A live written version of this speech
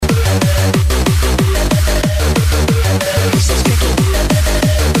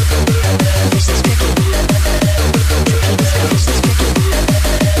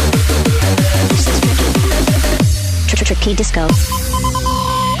disco.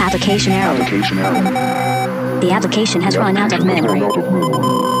 Application error. The application has run out of memory.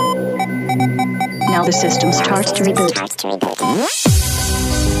 Now the system starts to reboot.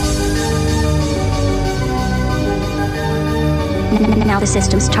 Now the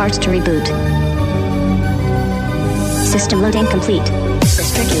system starts to reboot. System loading complete. This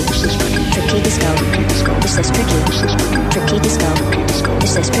is tricky. Tricky disco. This is tricky. Tricky disco.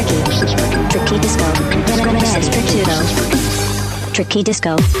 This is tricky. Tricky disco. This is tricky disco. Tricky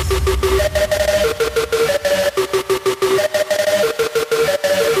disco.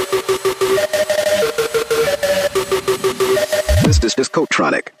 This is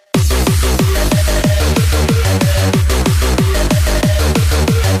Discotronic.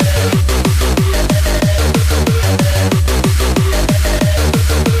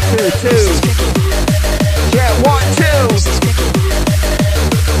 Two. Yeah, 1, 2.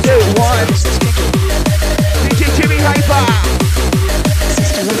 2, 1. DJ Jimmy Hyper.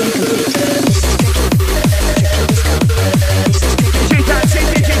 System loading complete. DJ dancing,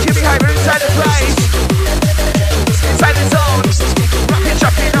 DJ Jimmy Hyper inside the place. Inside the zone. Rockin',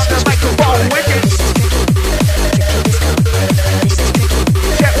 chucking on the microphone, wicked.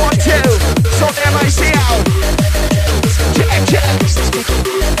 Check 1, 2. Sort the MIC out. Check.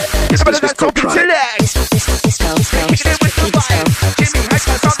 It's better than talking to legs. Kicking in with the vibe. Jimmy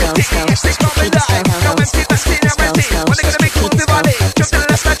Hyper's on the dick. Stick on the line. No MC, that's the MIC. When they gonna make you move the body. Jump to the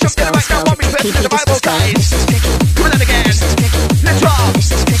left, jump to the right. Now want me to the Bible guys. Do that again. Let's drop.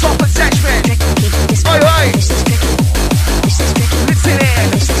 Salford Seshments. Oi. Listen in.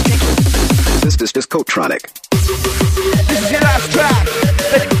 This is Discotronic. This is your last track.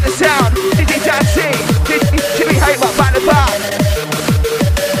 Let's get the sound. DJ dancing. Jimmy Hyper by the bar.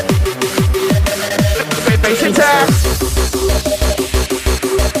 Bass attack.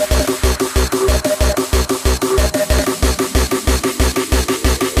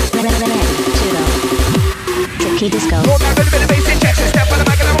 Tricky disco. More than a bit of bass injection. Step on the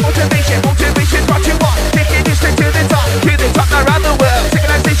mic and have a motivation. Motivation's what you want. Taking you straight to the top. Now around the world.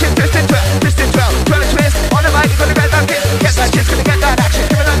 Synchronization, twist and twirl. Twist and twirl. Twirl and twist. On the mic, you're gonna get that kiss. Get that shit, gonna get that action.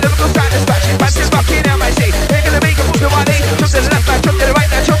 Giving that lyrical satisfaction. Punches rocking MIC. They're gonna make a move to body. Jump to the left, jump to the right,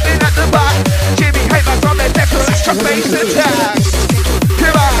 now jumping at the back. Jimmy Hyper from the next one. Let's bass attack.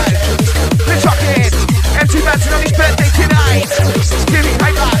 Come on. Let's rock it. MC Bouncin on his birthday tonight. Jimmy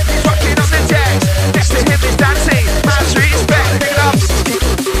Hyper, he's rocking on the decks. Next to him is dancing. Man's respect. Pick it up.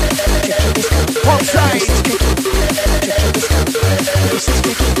 One side.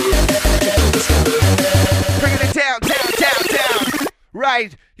 Bringing it down.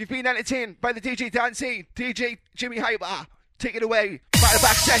 Right, you've been entertained by the DJ dancing, DJ Jimmy Hyper. Take it away by the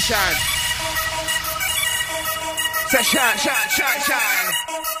back session. Shine.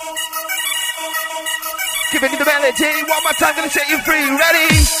 Giving you the melody, one more time, gonna set you free.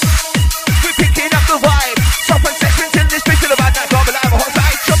 Ready? We're picking up the vibe. Salford Seshments in this place to the bad night. Double live, a hot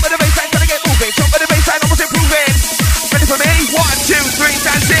side. Jump on the bass line, trying to get moving. Jump on the bass line, almost improving. Ready for me? 1, 2, 3,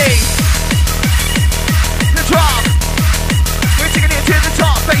 dancing. The drop. We're taking it to the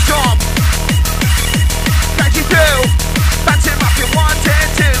top, bass on. 92. Bouncing, rocking, 1,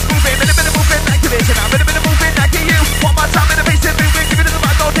 10, 2. Moving, bit of movement, activation. A bit of movement, like you. One more time in the bass and moving. Give it to the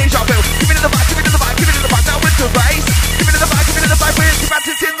vibe, no deja vu. Give it to the vibe. Now with the bass. Give it to the vibe, we're the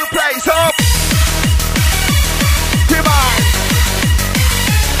bouncins in the place. Up. Come on.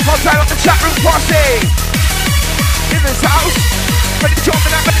 Hot time on the chat room posse. In this house. Ready to jump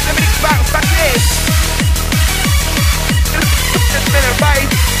and I'm ready to make bounce. Back this. Minute, right?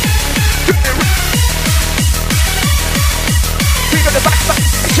 We got the back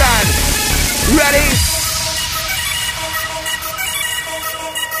section. Ready?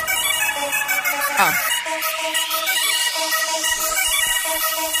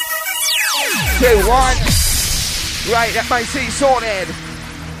 2, 1. Right, that might see sorted.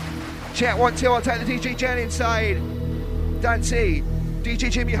 Check 1, 2. I'll take the DJ Jen inside. Dancy. DJ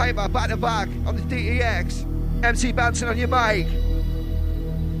Jimmy Hyper back to back on the DEX. MC Bouncin on your mic.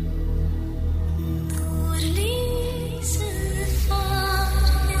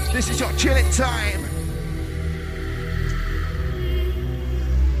 This is your chilling time.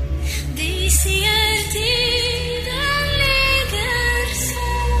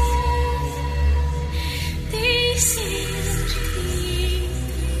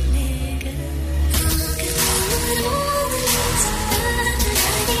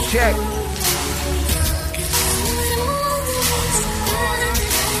 Check.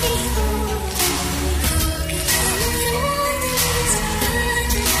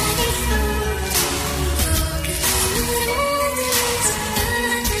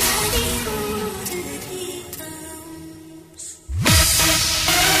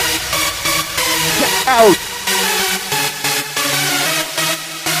 out.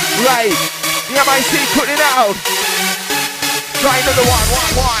 Right, the MIC putting it out. Try another one.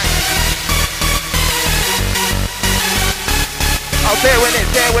 Oh, bear with it.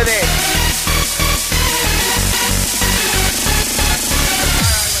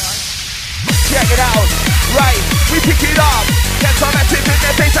 Check it out. Right, we pick it up. Get some active in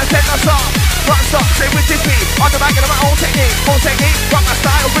their face and set us up. Run stop, stay with this beat. On the back of my own technique. Got my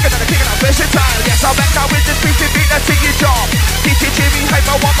style, bigger than a king and I'm versatile. Yes, I'm back now with this beat, that's in your job. DJ Jimmy, hype,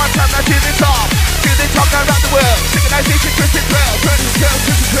 I want my time now to the top. To the top, now around the world. Synchronization, twisted twirl. Turning girls,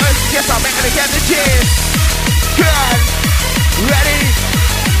 twisted twirls. Yes, I'm back and again the gym. Good. Ready?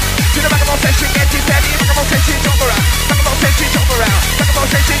 To the Mc Bouncin, get this steady. Mc Bouncin, jump around. Mc Bouncin, jump around. Mc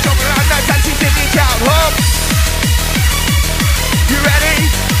Bouncin, jump around. Now dancing, singing, count, hop. You ready?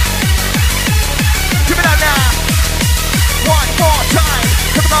 Give it up now. One more time.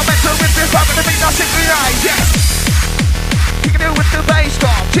 Coming on mental with this rap and the beat now synchronize, yes. Kicking it with the bass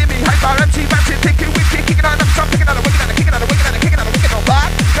drop. Jimmy, hyper, Mc Bouncin, thinking wicked. Kicking on up, stop, kicking on a wicked, kicking on a wicked, kicking on a wicked on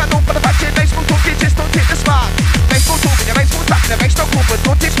back. Got no for the patch, baseball talking, just don't take the smart. Baseball talking, your baseball tapping, the bass don't cool, but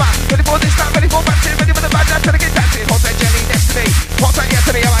don't take smart. Ready for this time, ready for bouncing, ready for the bad dance, till I get dancing. Hold that jelly destiny. Hold that yes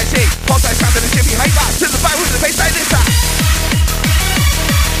to the MIC. Hold that sound to the Jimmy, hyper. To the fire with the bass like this time.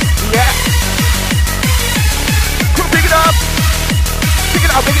 Yeah. Cool, pick it up. Pick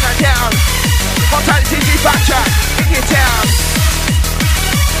it up down. Hold tight, TG backtrack. In your town.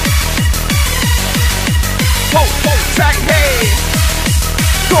 Hold tight, hey.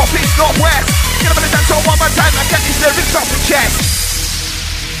 North, east, northwest. Get up in the dance all one more time. I get these lyrics off the chest.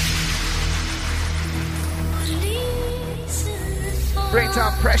 Break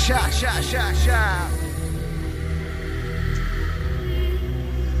down pressure.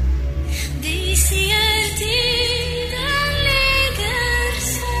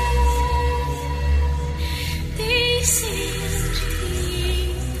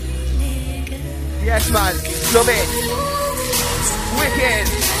 Yes, man, love it. Wicked.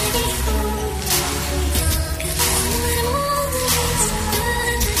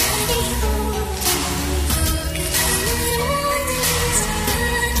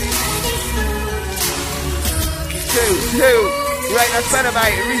 Two. Right, that's better,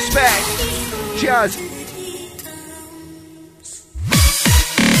 mate. Respect. Cheers.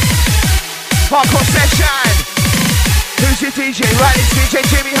 Hardcore session. Who's your DJ? Right, it's DJ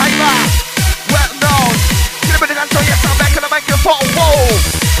Jimmy Hyper. Well known. Get up in the dance, so yes, I'm back on the microphone. Whoa.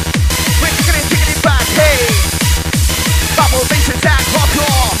 We're kicking it back, hey. Bubble bass attack,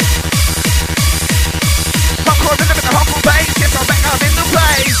 hardcore. Hardcore rhythm in the hardcore bass. Yes, I'm back, I'm in the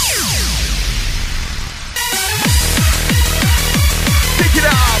place. Pick it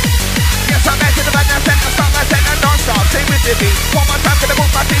up. Yes, I'm back in the madness and the start, that's and non-stop. Stay with the beat. One more time, gonna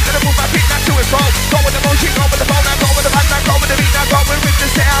move my feet, now to and fro. Go with the motion, go with the phone, now go with the band, now go with the beat, now go with the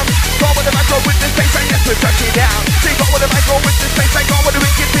sound. Go with the mic, go with the space, and yes, we're touching down. See, go with the mic, go with the space, I go with the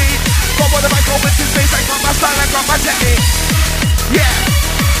wicked beat. Go with the mic, go with the space, I got my style, I got my technique. Yeah,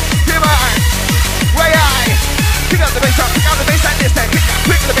 come on, way high. Pick up the bass up, pick up the bass like this, then kick up,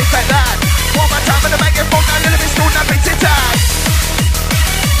 quick the bass like that. One more time with the microphone, now a little bit smooth, now bass it down.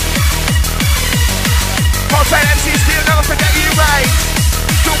 Outside MC still never forget you, right?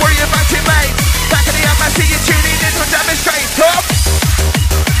 Don't worry about your mates. Back in the MIC, you're tuning in to demonstrate. Up.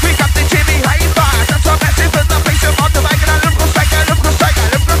 We got the Jimmy Hyper. That's what massive in the face of on the mic. And I love go striker, love go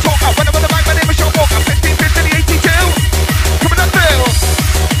talker. When I'm on the mic, my name is Sean Walker. 15, 50, 82. Coming up through.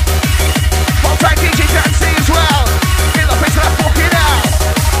 Outside DJ dancing as well. In the face of that walking out.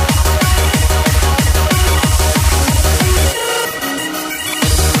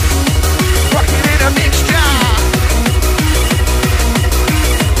 Rocking in a mixture.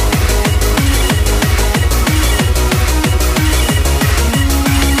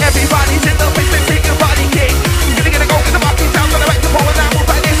 Everybody's in the place, they take your body kick. You're gonna go in the market down, gonna make the ball and I move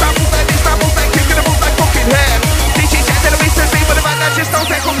like this, I move like this, I move like this, gonna move like fucking hair. DJ Jet, then we said me, but the man that just don't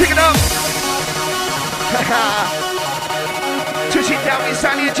take, come pick it up. Haha. Touch it down with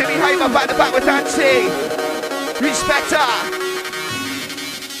Sandy and Jimmy Hyper, back to back with Nancy. Respect her.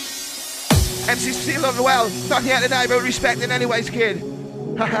 MC's still on the well, not yet tonight, but respecting anyways, kid.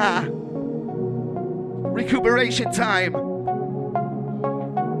 Haha. Recuperation time.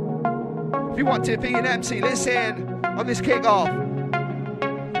 If you want to be an MC, listen on this kick-off.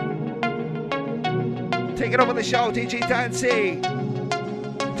 Take it over the show, DJ Dancy.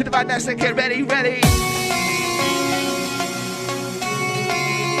 To the madness and get ready.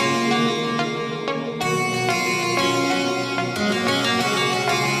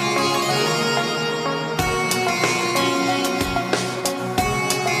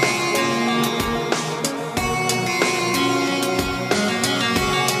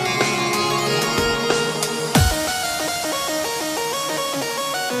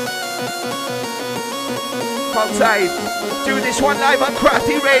 outside. Doing this one live on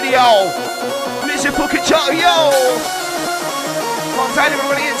Crafty Radio. Listen for control, yo. Outside,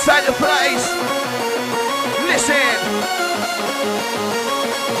 everybody inside the place. Listen.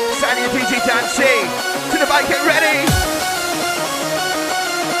 Sandy and DJ dancing. To the bike, get ready.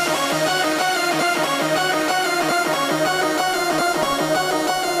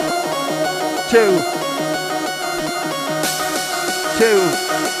 Two.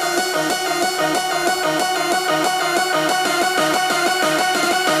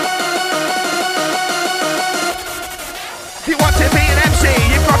 If you want to be an MC,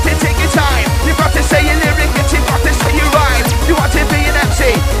 you've got to take your time. You've got to say your lyric and you've got to say your rhyme. You want to be an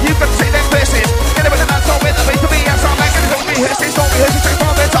MC, you've got to say them verses. Get it with the dance on with the beat to me and sound like it. Don't rehearse it, straight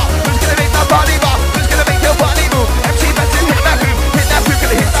from the top. Who's gonna make my body rock? Who's gonna make your body move? MC better hit that groove,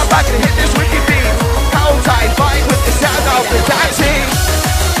 gonna hit that back and hit this wicked beat. Hold tight, vibe with the sound of the dancing.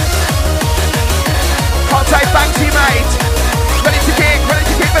 Hold tight, Banksy mate. Ready to kick, ready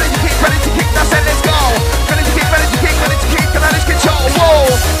to kick, ready to kick, ready to kick. That's it, let's go. Ready to kick, ready to kick, ready to kick. And that is control. Whoa.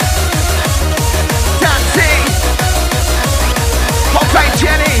 Dancing. Hold tight,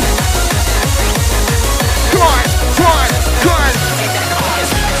 Jenny. Come on, come on, come on.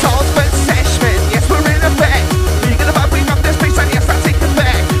 Salford Seshments, yes we're in effect. We're gonna bring up this place and yes I take it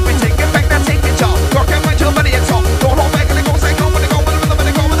back. We take it back, now take it off. Rock and mind your body and talk. Don't hold back and it goes, go with the go with the rhythm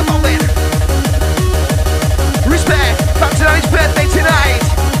and go with the moment. Respect, back to his birthday tonight.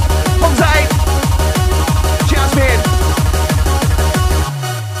 Hold tight. Jasmine.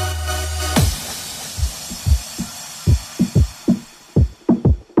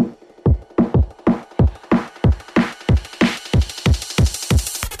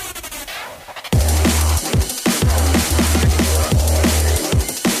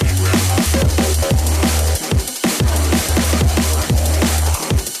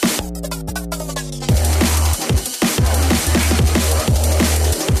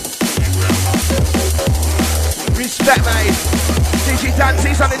 Respect, mate. DJ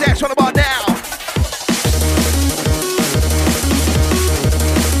Dancy's on the decks, what about now?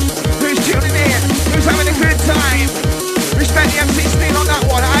 Who's tuning in? Who's having a good time? Respect the MC Steel on that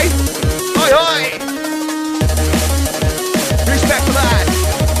one, eh? Oi, oi! Respect for that.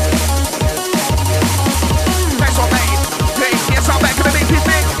 Thanks one, mate. Hey, yes, I'm back, gonna make it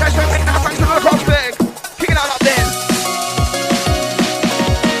big. Guys, don't make that, thanks for the crossbag. Kick it out up there.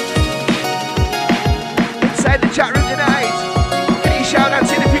 Inside the chat room tonight. Can you shout out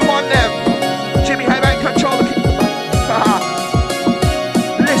in if you want them? Jimmy, how about control the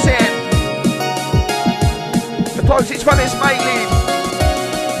listen. Apologies for this, mate.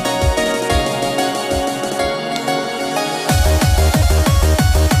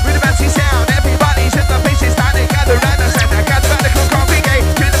 Rudimenty sound, everybody's in the faces that they gather round the center. Gather round the cook on big A.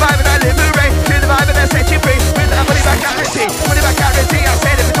 To the vibe and I liberate. To the vibe and I set you free. With the money back guarantee. Money back guarantee. I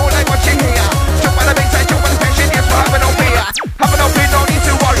said if you don't like what you hear. Jump on the bass, jump on the station. Yes, we're having no fear. Having no fear, no need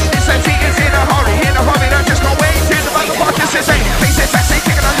to worry. This MC is in a hurry. In a hurry, don't just go away. To the vibe of Marcus is saying. Faces back, say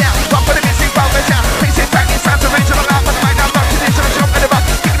kicking on down. Rock for the missing power down. Faces back, it sounds original. I'm on the mic now. Rock traditional. Jump in the rock.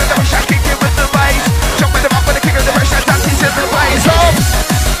 Kicking the double shot. Kicking with the bass. Jump in the rock with the kick of the first shot. Dances in the place. Up.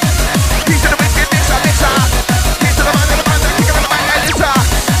 Piece of the wicked mixer, mixer. Piece of the man, kicking on the mic like this.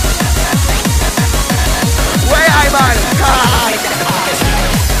 Way high, man.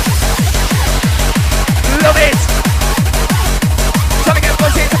 Love it. Time to get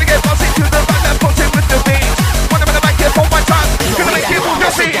buzzing to the band and put it with the beat. Wanna make the microphone one time. Gonna make you move your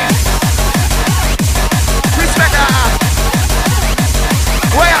feet. Respect that.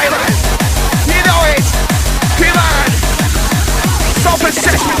 Way high, man. You know it. Come on. Salford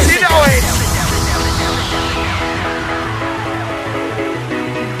Seshments, you know it.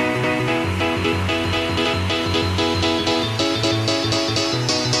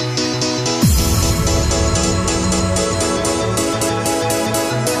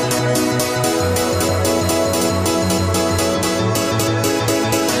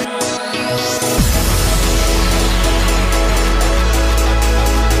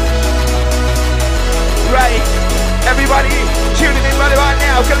 Right, everybody tuning in right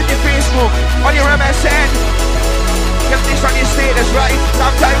now, get on your Facebook, on your MSN, get this on your status, right?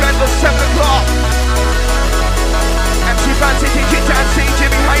 Sometime around 7 o'clock. MC Fancy, DJ Dancy,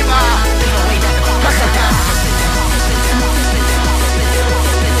 Jimmy Hyper.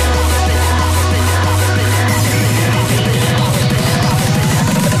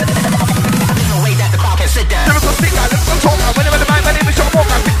 Lyrical speaker, lyrical talker, whenever the mind, my name is Sean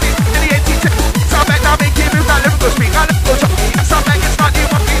Walker, 15 in the 18th. Sound back now, make it move now, lyrical speaker, lyrical talker. Sound back, it's not you,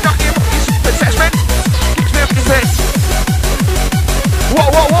 what me, not you, what you, Salford Seshments. Keeps me up in the Whoa,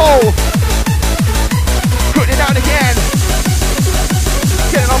 whoa, whoa. Put it down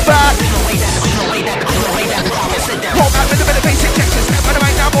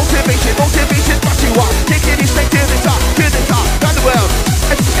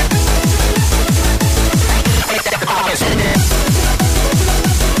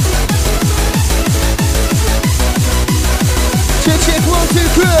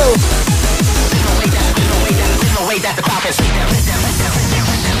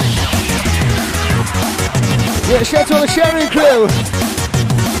Shout to all the sharing crew.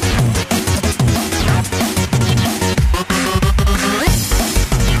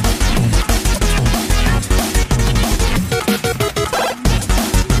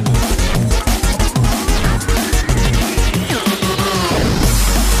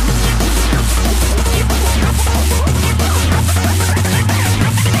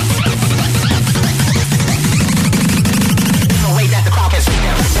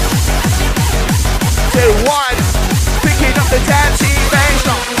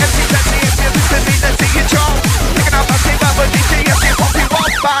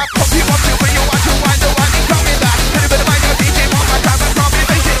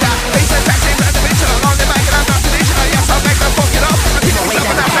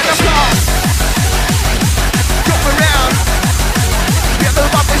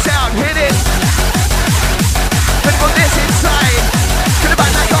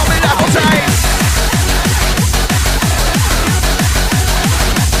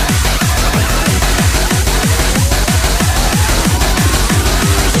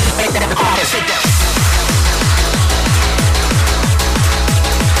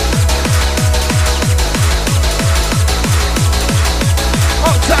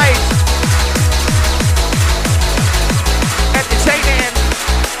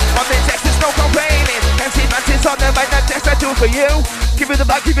 For you, give it the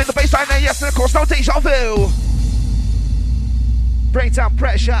back, give it the baseline, and yes, and of course, no deja vu. Breakdown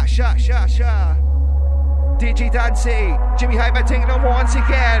pressure, DJ Dancy, Jimmy Hyper taking over once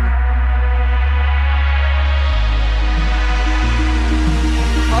again.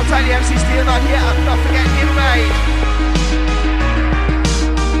 I'll tell you, MC still not here, I'm not forgetting you, mate.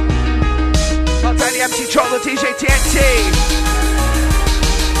 I'll tell you, MC Troll, DJ TNT.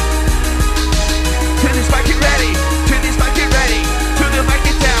 Turn this back, get ready. Turn this back, get ready. Turn the mic,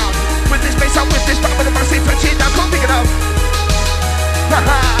 get down. With this bass, I'm with this back, with the bass, touch it down. Come pick it up.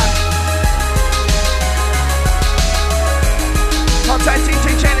 Hot tight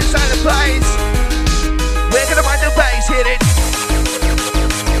DJ Chen inside the place. We're gonna find the bass, hit it.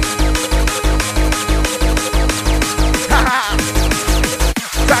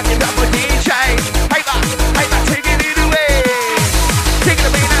 Talk it up with DJ. Hey, take it away. Take it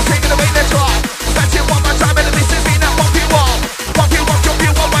away, that's right. That's it one more time, and this is me now. Walk you walk, jump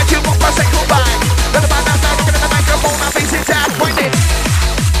you walk, right you walk, I say goodbye. Let the man now start looking at the microphone, I face it down, point it.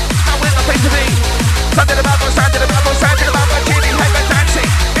 Now where's the place to be? Stand to the bad boy, stand to the bad boy, stand to the bad boy, Jimmy, hyper dancing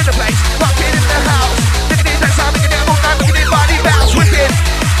in the place, walking in the house. Look at it, that's how, look at it, move now, look at it, body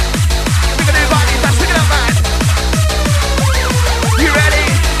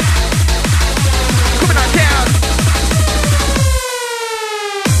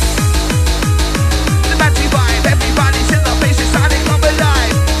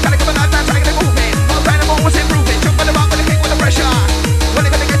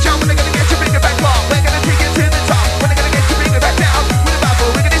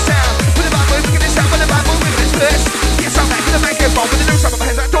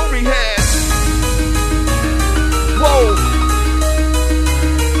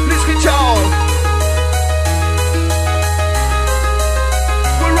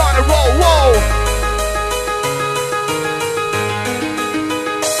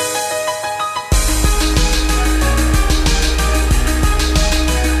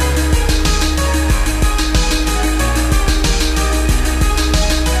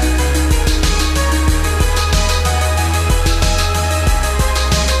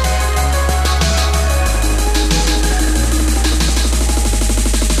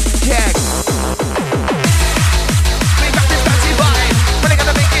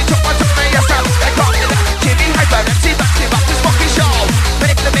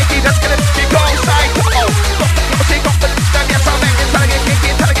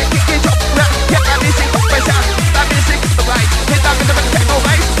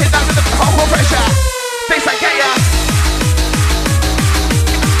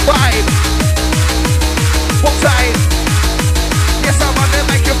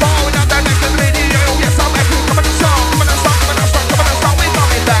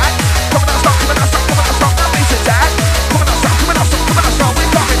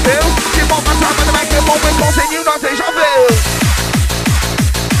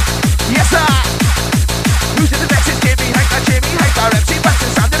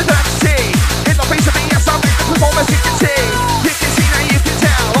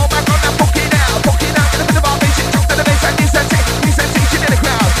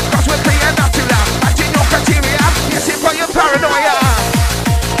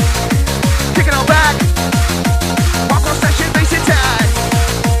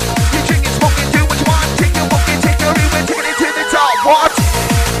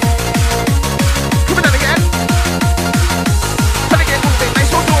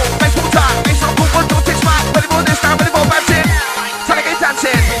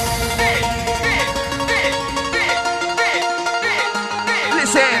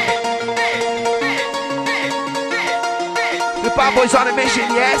bad boys on a mission,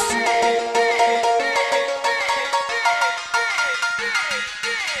 yes?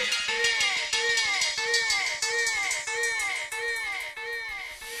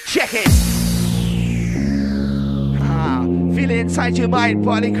 Check it. Feel it inside your mind,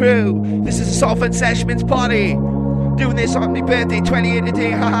 party crew. This is a Salford Seshments party. Doing this on my birthday, 28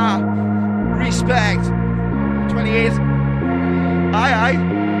 today, haha. Respect. 28. Aye.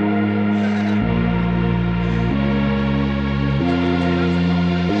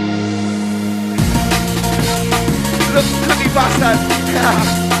 Lucky bastard.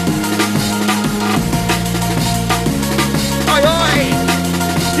 Oi.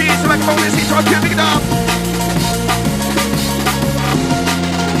 Here's the microphone, this is trying to pick it up.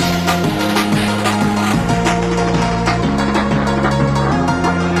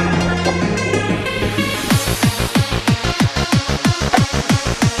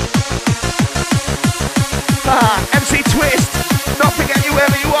 MC Twist, not forget you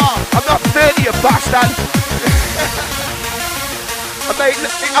wherever you are. I'm not 30, you bastard.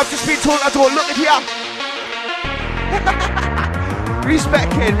 I've just been told I don't look at you. Respect,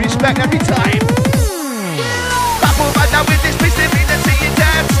 kid, respect every time. Battle right now with this piece of me, let's see you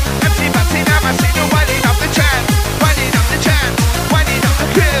dance. MC Bouncin, I'm seeing you winding up the chance. Winding up the chance, winding up the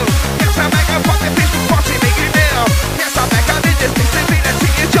crew. Yes, I'm back up on the fish with party, make you know. Yes, I'm back up in this piece of me, let's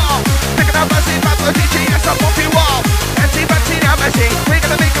see you jump. Picking up a seat, battle DJ, yes, I'm off you all. MC Bouncin, I'm seeing. We're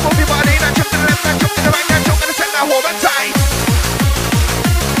gonna make a movie body, and jump to the left, and jump to the right, and jump to the center, hold on tight.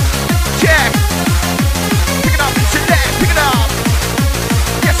 Check. Pick it up, it's your leg, pick it up.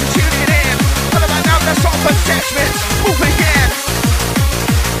 Yes, you're tuning in. Tell them right now, that's Salford Seshments. Move again.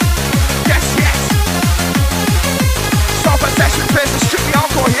 Yes. Salford Seshments versus strictly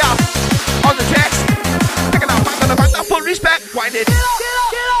hardcore here. On the decks. Pick it up, I'm gonna find that full respect. Wind it.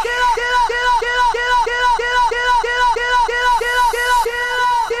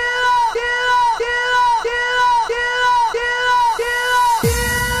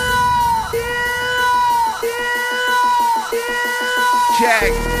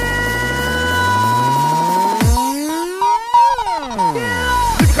 Check.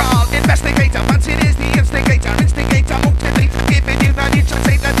 Lyrical investigator, Bouncin is the instigator, motivator, giving you that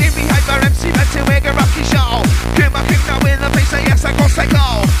insight that Jimmy Hyper MC Bouncin, we're a rocky show. Come on with the face, yes, I go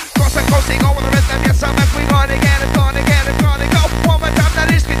psycho. Go with the rhythm, yes, I'm up, we gonna get it, gonna go. One more time, now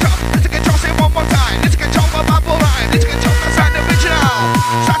let's control, say one more time. Let's control my bubble line, let's control my sound original,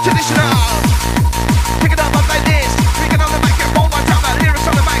 sound traditional. Pick it up like this, pick it on the microphone one time, the lyrics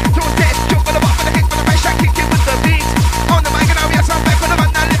on the mic, do this, jump on the bop, and a kick for the bass, I kick it with the beat. On the mic, and now yes, I'm back with the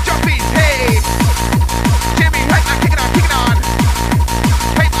man, now lift your feet, hey. Jimmy, hey, kick it on.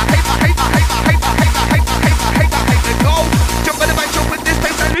 Hey, go. Jump on the mic, jump with this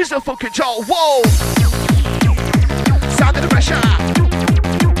bass, I lose the full control, whoa. Sound of the pressure.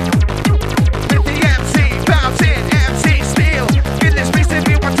 With the MC, Bouncin, MC Steel. In this space, if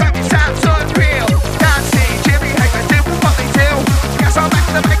you want time, it sounds unreal. Dancing, Jimmy, hey, I do what they do. Yes, I'm back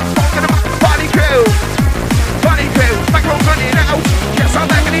to the microphone, to the party crew. Microphone running out. Yes, I'm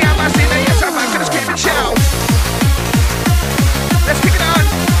back in the MIC, yes, I'm back to the scream and shout. Let's kick it on.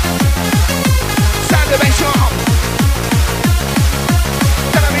 Sound the bass drum.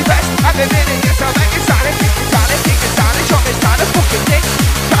 Gonna be best at the minute, yes, I'm back inside it. Kick it, jump, it's time to fucking kick.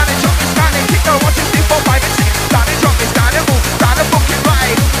 Time to jump, it's time to kick. No, 1, 2, 3, 4, 5, and 6. Time to jump, it's time to move. Time to fucking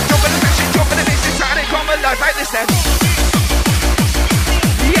ride. Jump in the section, jump in the mix, it's time to come alive like this then.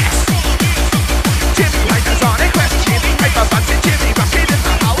 Yes. Jimmy Hyper's on a quest. Jimmy Hyper, Bouncin, Jimmy Bouncin in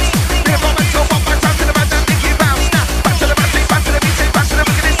the house. Live on my toe, one more time to the man that think you bounce. Now, back to the Bouncin, back to the beat, back to the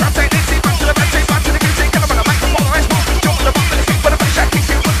wicked, it's time to dixie, back to the Bouncin, back to the beat, get up on the microphone, I smoke. Jump on the bump, and the kick for the bass, I kick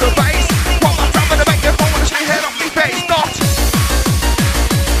you with the bass. One more time on the microphone, and shake head off me face, not.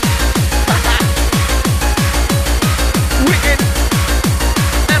 Wicked.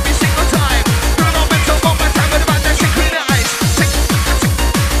 Every single time. Do the momentum, one more time with the man that synchronized.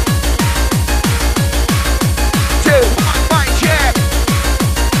 2, 1, mind check.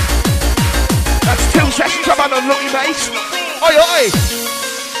 That's 2 sessions I'm on lucky mate. Oi.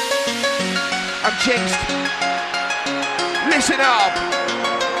 I'm jinxed. Listen up.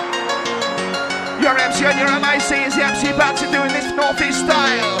 Your MC and your MIC is the MC Bouncin doing this Northeast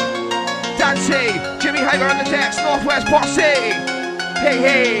style. Dancy, Jimmy Hyper on the decks, Northwest Posse.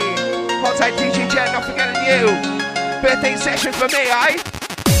 Hey. Hold tight DJ Jen, not forgetting you. Birthday session for me, aye?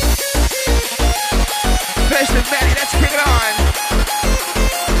 First and many, let's kick it on.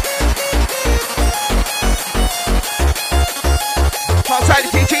 Hold tight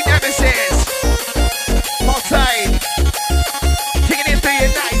DJ Nemesis. Hold tight. Kicking in through your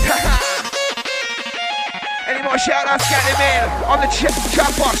night, haha. more shout outs, get him in on the chat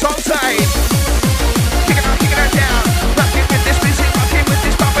box on side. Kicking on down. Rocking with this music, rocking with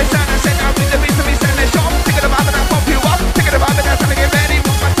this pop and sound. I said now with the beat to be standing sharp. Taking the vibe and I pump you up. Taking the vibe and I'm trying to get ready.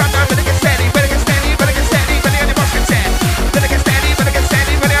 One more time, now better get steady, better get steady, better get steady, better on your mosh consent. Better get steady, better get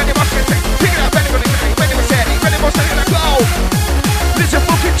steady, better on your mosh consent. Pick it up, better get steady, better get steady, better more steady, gonna go. Listen,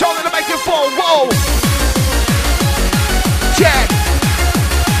 full control and I make it fall. Whoa. Check.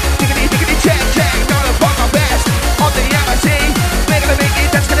 Diggity, check. Gonna put my best on the MIC. We're gonna make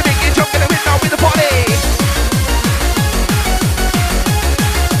it, that's gonna make it. Jump in the window with the party.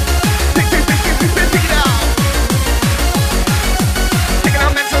 Pick it up. Taking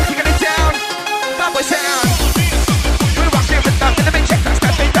out mental, kicking it down. Bad boy sound. We're rocking with them in the big check. That's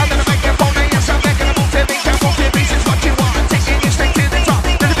that big down to the microphone. I am some making a motivation. Motivation is what you want. Taking you straight to the top. A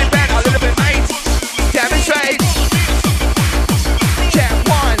little bit better, a little bit right. Demonstrate. Check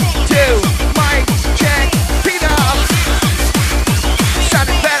 1, 2, mic, check, feet up.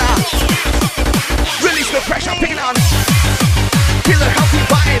 Sounding better. Release the pressure, pick it on. Feel a healthy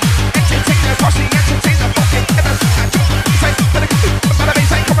vibe. Entertain across the entertainer. Fucking get us. But the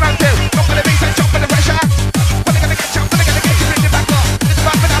baseline coming on too. Jump for the baseline, jump for the pressure. But they're gonna get you, bring it back up. It's the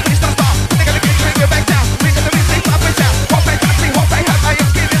vibe and up, it's not stop. They're gonna get you, bring it back down. Bring the music up and down. Once I touch me, once I have, I am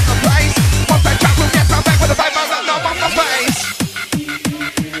giving the price. Once I track, we'll get down back with the vibe, I'm not on my face.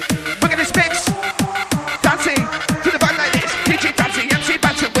 Look at this mix. Dancing to the vibe like this. DJ dancing, MC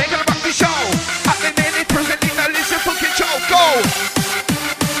Bouncin, we're gonna rock the show. Happening in it, presenting, now listen, full control, go.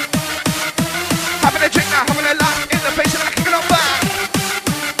 Having a drink now, having a laugh in the face and I'm kicking on back.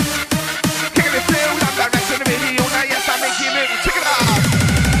 Kicking it through, I'm directing the video. Now yes, I make you move, check it out.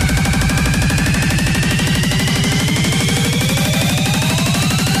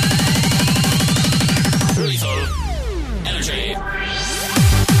 Energy.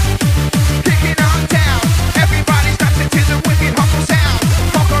 Kicking on down, everybody's dancing to the wicked hustle sound.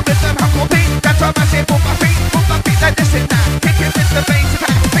 Hardcore rhythm, hardcore beat, that's all I say. Move my feet like this and that. Kicking with the bass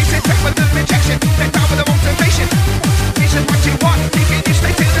attack, bass attack with the rejection. Then down with the motivation. This is what you want, kicking you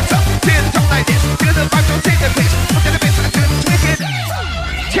straight to the top like this. To the vibe, don't take the piss. Look at the bass, I do the wicked.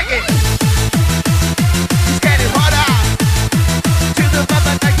 Kick it. It's getting harder. To the vibe,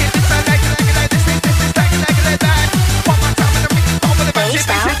 like it, this, like it, like this, like that. One more time and I'm making it over the bass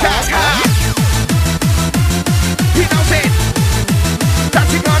attack. He knows it.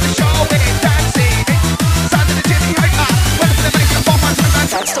 Dancing on the show, we're dancing. Sound of the Jimmy Hyper. Wait for the microphone, one time.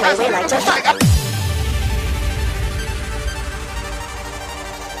 That's the way we like to fuck.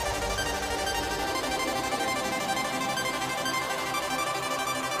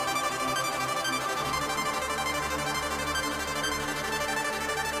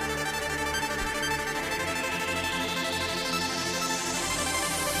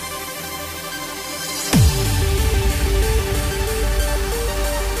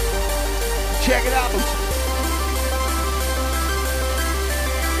 Check it out.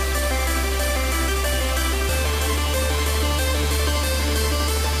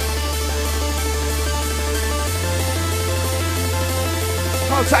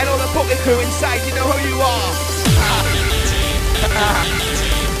 Outside all the pocket crew inside, you know who you are.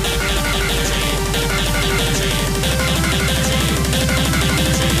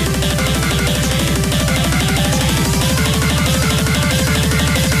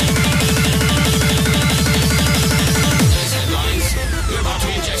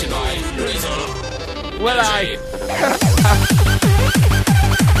 Well,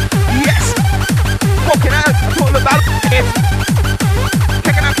 yes. Walking out, I'm talking about it.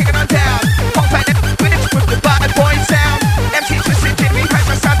 Kicking on down. Pop and bitch with the bad boy sound. MC twisted Jimmy,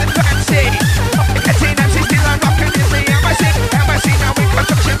 hyper sound and fancy. MC still on rockin' is the MIC now we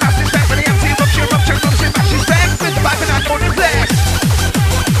construction massive back with the MC rupture, mashes back with the vibe and I know the flex.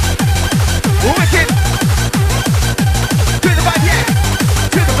 Wicked. To the vibe, yeah.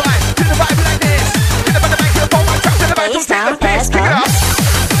 To the vibe like this. To the microphone, one time to the vibe, don't take the piss. Pick it up.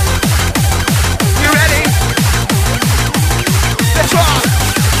 You ready? Let's rock.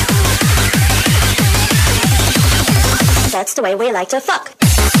 That's the way we like to fuck.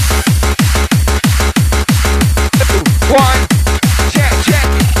 1, check.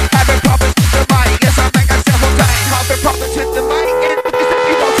 Have been proper to the mic. Yes, I make myself all time. Have been proper to the mic. It's the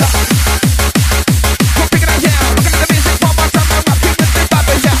people time. We're picking it down. Look at the music. One more time. I'm rocking with the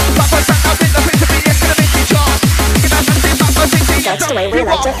vibe down. Papa sound out in the face of me. It's gonna make you jump. Picking out something. Papa sing. That's the way we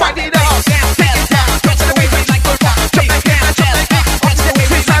like to fuck. Find it up. Take it down. That's the way we like to fuck. Jump back down. That's the way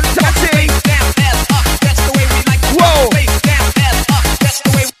we like to fuck. That's the way we like to fuck. Whoa. That's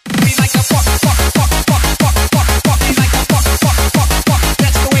the way we like to fuck.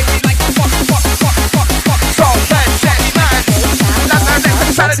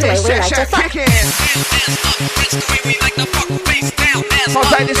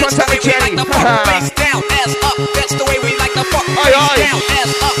 fuck. Face down, ass up, that's the way we like to fuck. Aye, aye. Face down, ass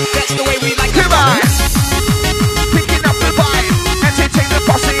up, that's the way we like to Come fuck. on. Picking up the vibe, entertain the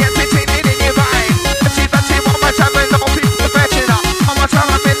posse, entertaining in your mind. MC Bouncin one more time, and all people are fetching up. One more time,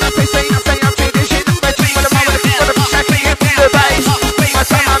 I'm in the place, say I'm traditional. But the moment for the shackly and the bass. One more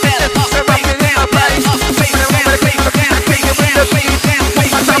time, I'm in the place, I'm rocking in the place. One more time, I'm in the place, I'm shackly and the bass. One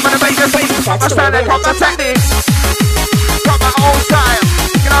more time, I'm in the place, I'm standing from the technique. Got my own style.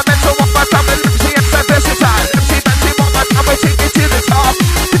 You know, mental one more time, and see I'm so versatile. MC Bouncin one more time, I take it to the top.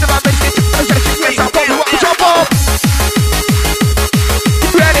 To the vibe, it's the possession, yes, I'll probably want to jump off.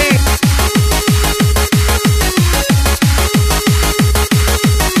 Ready?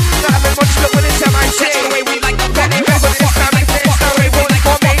 Not having much luck with this MIC. That's the way we like to fuck. Ready, ready, this time, make this, now we rolling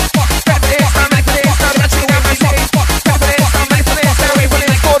for me. Ready, this time, make this, now let's see MIC. Ready, this time, make this, now we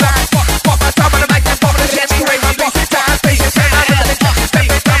rolling for that. One more time, and I make that pop, and it's me, right, my face is down, face is down, I'm in the next step, it's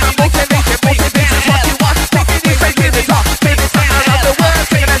down, I'm motivation, motivation is what you want. Taking you straight to the top, baby, it's not around the world,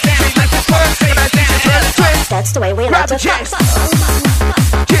 taking that shit like it's worth, taking that shit to the twist. That's the way we Grab like the to chest. fuck.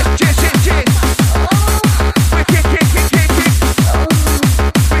 Cheers. We kick. We kick.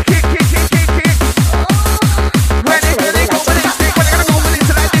 When they go for this thing, when they gonna go for this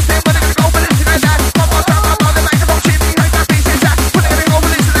like this, when they gonna go for this like that. One more time, I'm on the microphone, shimmy like that bass is that. When they gonna go for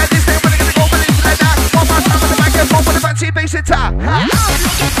this like this, when they gonna go for this like that. One more time on the microphone for the fancy bass is that.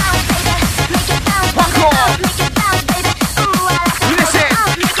 Walk on. Listen.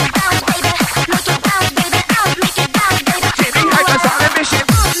 Jimmy Hyper's on a mission.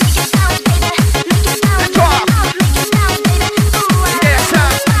 The drop. Yes, sir.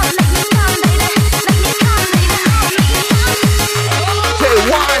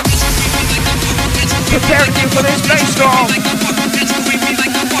 2, 1. Preparing you for this bass drum.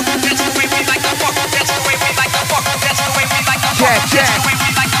 Check.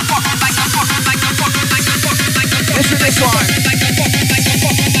 Listen to this one.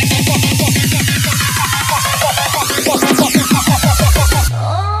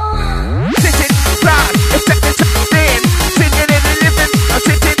 Sitting proud, expecting to win. Singing in the living, I'm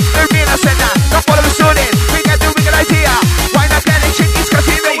sitting in the arena center. Not all of a sudden, we got the wiggle idea. Why not get it chicken? Cause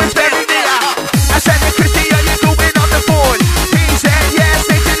he know it's very near. I said to Christy, are you doing on the phone? He said yes,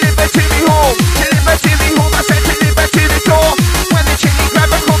 they deliver to me home. I said deliver to the door. When the chimney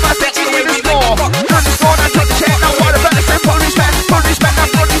grabber come, I said you in the store. On the store, I took the check, now what about the same full respect, I'm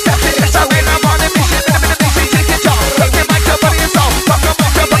full reception. Yes, I mean, I'm on a mission, I'm in a mission, take it job. Take it back to body and soul. Rock your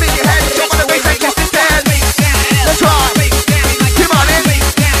body in your head, jump on the bass and kiss it dead. Let's rock. Come on in. Ready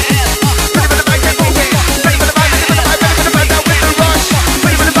for the mic and move it. Ready for the vibe, now with the rush.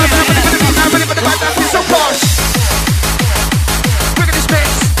 Ready for the vibe, now with so push. We're gonna spin.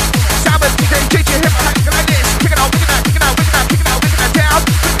 Sound with DJ, change your hip hop like this. Kick it out, down. We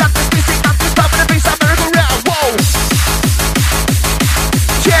got this beat, got this pop in the bass, I'm miracle round. Whoa.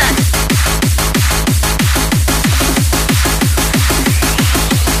 Check.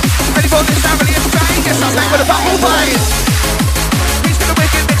 Ready for this time, ready to try. Yes, I'm back with a bubble bias. He's gonna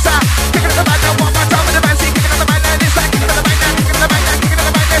wicked mixer. Kicking on the mic now, one more time with the fancy. Kicking on the mic now, this side. Kicking on the mic now,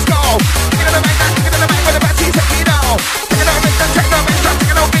 let's go. Kicking on the mic with the fancy, take it out. Kicking on with the techno bass drum.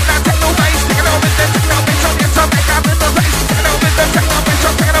 Kicking on with the techno bass. Kicking on with the techno bass drum. Yes, I'm back, I'm in the race. Kicking on with the techno bass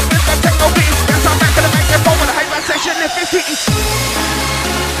drum. Kicking on with the techno beat. Yes, I'm back to the microphone with a hyper section in 50.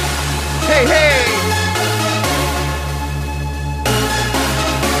 Hey.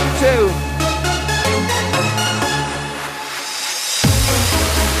 2.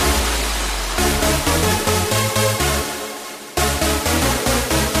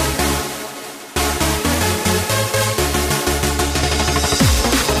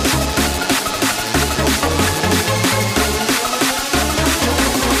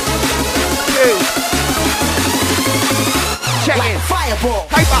 Check it. Fireball.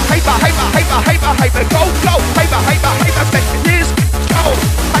 Hyper, go, hyper, section is go.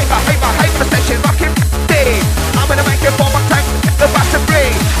 Hyper, section, rockin' day. I'm in the microphone, one time, the bass to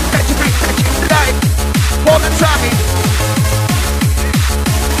break. Catch you light, all the time.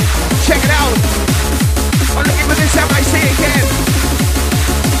 Check it out. I'm looking for this MIC again.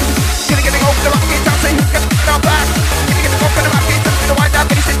 Gonna get it over the rocket, I'm saying, get it on back. Gonna get it over the rocket, I'm gonna wind up,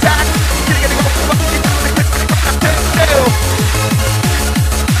 bass intact. Gonna get it over the rocket, I'm gonna get it over the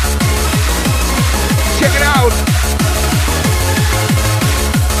check it out.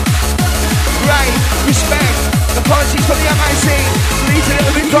 Right, respect. The policies for the MIC. Lead to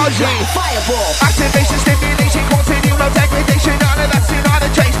the project. Fireball. Activation, stimulation, continue, no degradation. None of that's in on a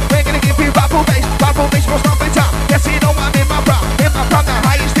chase. We're gonna give you rapple bass won't stop in time. Yes, you know I'm in my prime, the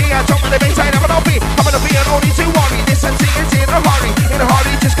highest thing. I jump on the bass, I never know be. I'm gonna be an only to worry. This MC is in a hurry,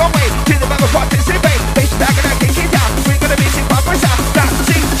 just go away to the microphone.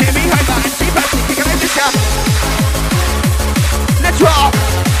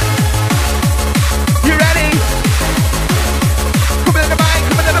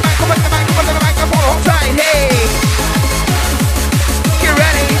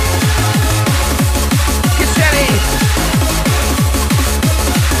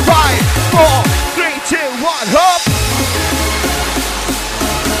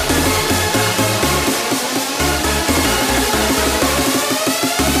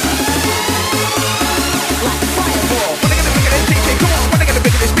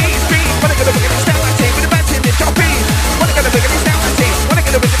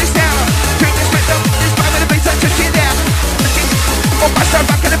 go faster,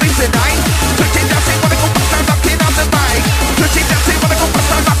 back in the beat tonight. Switching dancing, wanna go faster, rocking on the mic. Switching dancing, wanna go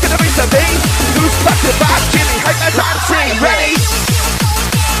faster, rocking the beat to me. Who's back to back, Jimmy, hype that dancing, ready?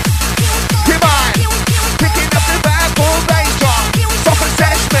 Come on, picking up the back, all bass drum. Salford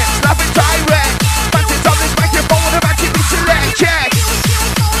Seshments, laughing direct. Bouncins on this microphone, with a matching beat select, check.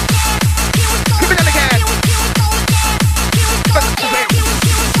 Give it in again.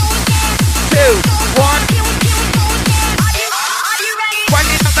 2, 1.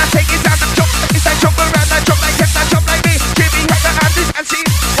 Winding up, now take it down, and jump, it's that jump around, that jump like him, that jump like me. Jimmy, hype that hand and see.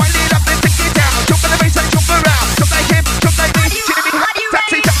 Winding up, then take it down, jump in the bass and jump around. Jump like him, jump like me. Jimmy, hype,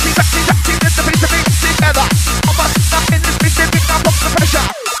 taxi, taxi, taxi, taxi, this the piece of me together. I'm up in this piece, big up the pressure.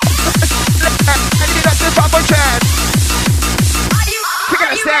 I need that to pop on chance. We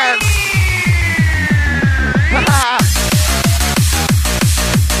gotta stand. Haha.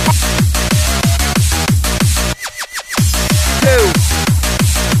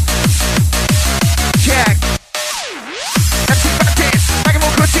 Check. MC Bouncin,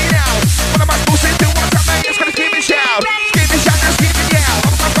 microphone cutting out. What am I supposed to do? What's up, man? It's gonna scream and shout. Scream and shout, now scream and yell.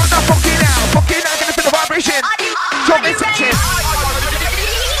 I'm gonna fucking out. Fucking out, gonna feel the vibration. Jump in section.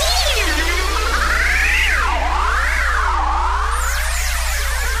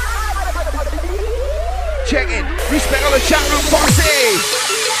 Check in. Respect all the chat room posse.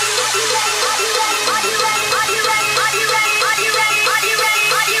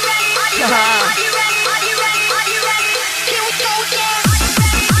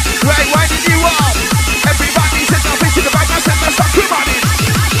 Right, winding you up. Everybody set their face to the back, now set their stuff, come on in.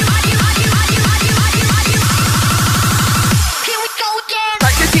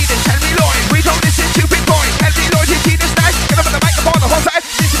 Like the Tina's Henry Lloyd, we don't listen to big boy. Henry Lloyd, his Tina's nice. Get up on the microphone, the whole side.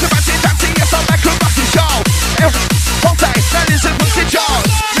 This is a Bouncin, dancing, yes, I'm back, come back to show. Whole time, that is a fucking show.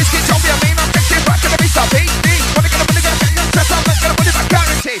 This kid told me I mean, I'm getting back, gonna be some beat. Wanna get up in the game, get your set up, gonna put it back,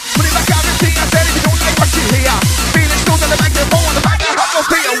 guarantee. Put it back, guarantee, I said if you don't like what you hear. Feeling still on the microphone, on the back, I have no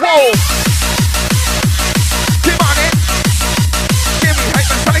fear, whoa. Come on in. Jimmy, hey,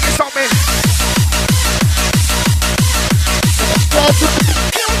 man, trying to get something.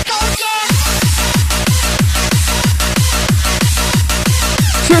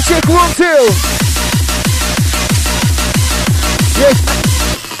 Check 1, 2. Yes.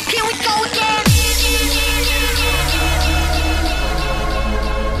 Here we go again.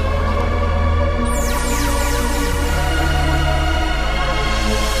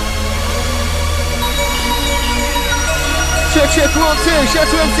 Check 1, 2. Shout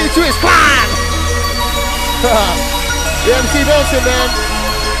to MC Twist. Bang! The MC Bouncin, man.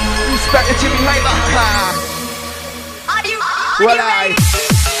 Respect the Jimmy Hater. Well, I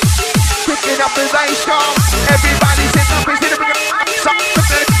picking up the bass drum. Everybody's in the place, in the bring up some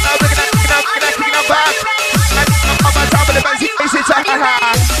kicking up back. I'm on top of the bass, it's a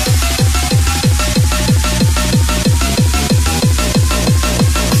ha.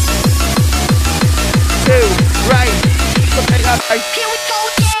 Two, right. Here we go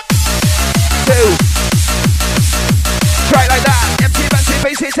again. 2. Try like that. MC Bouncin,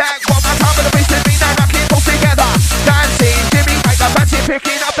 bass attack. One more time with the bass and me now rocking both together. Dancing, Jimmy, like the Bouncin,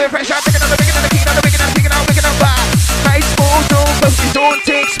 picking up the pressure, picking up the picking up the key, now the picking up, picking up, picking up back. Nice move, don't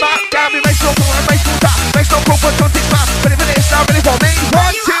take smack. Down me, nice slow, nice move back. Nice slow, but don't take smack. Ready for this, now ready for me.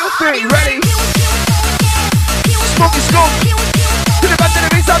 1, 2, 3, ready. Smoky smoke. To the back of the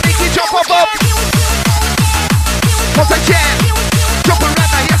bass, I'll make you jump up. Once I jam, jump around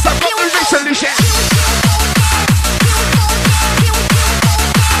now, yes, I've got the resolution.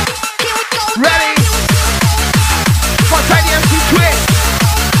 Ready? One tiny MC twist.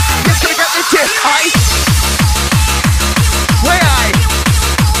 Yes, gonna get the gist, aye? Way aye?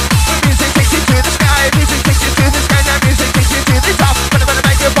 Music takes you to the sky, music takes you to the sky, now music takes you to the top. When I'm gonna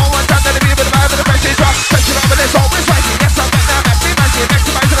make your phone one time, then the beat of the vibe and the pressure drop. Pressure up and it's always rising. Yes, I'm back now, maximizing,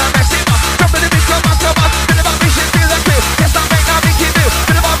 maximizing, I'm maximum. Jump in the beat, come on, bit of ambition, feel that feel. Yes, I'm back now, make you do.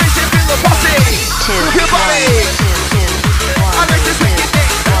 Bit of ambition, feel the posse. Move your body. I like this wicked thing.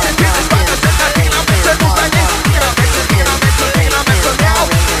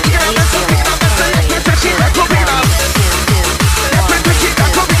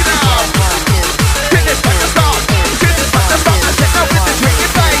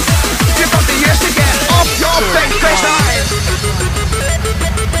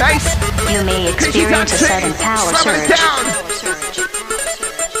 You may experience a sudden power surge.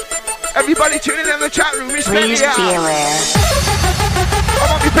 Everybody tuning in the chat room, respect Please me out. be aware.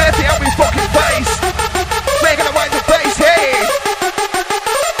 I'm on my birthday, on my fucking face. We're gonna wind the bass, hey.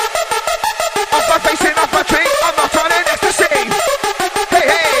 Off my face and off my tree, I'm not on an ecstasy. Hey,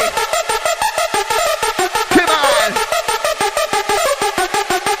 hey. Come on.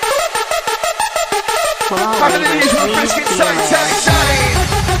 I'm gonna use one frisk inside, side.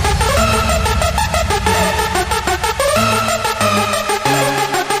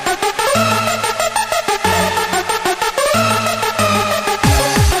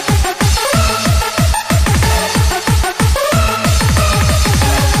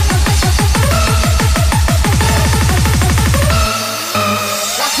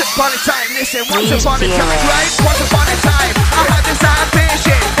 Once upon a time, right? Once upon a time, I had this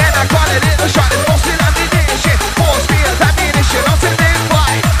ambition. Then I got a little shot and busted ammunition. Force field ammunition, on to live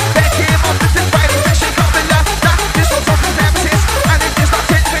wide. Then came up with this fighting session, coming left. This one's on the nemesis, and it is not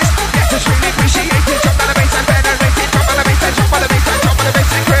hit twist. Yes, it's really appreciated. Jump on the bass and venerated. Jump on the bass and jump on the bass and jump on the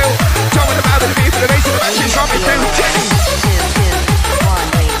bass and crew. Jumping about with the beat for the bass and the match is coming through.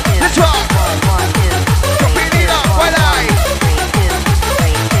 Let's rock. Dropping it up, while I.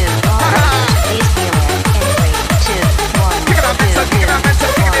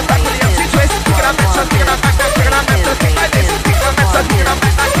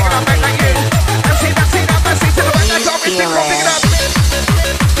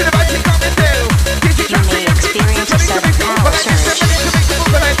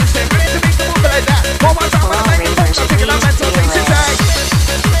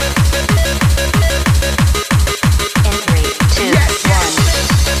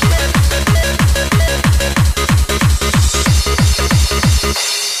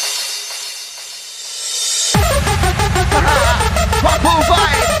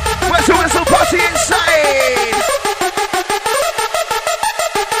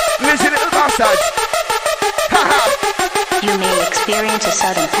 You may experience a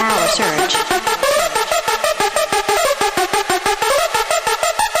sudden power surge.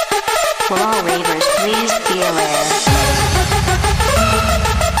 Will all ravers please be aware?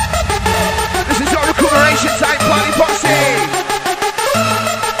 This is your recuperation time, party posse.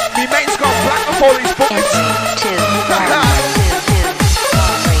 Me mates got black up all these buckets. In 3, 2,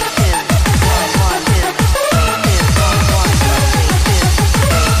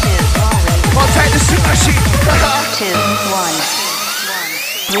 1. Take the super machine. 2, 1.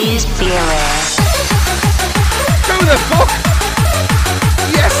 Please be aware. Who the fuck?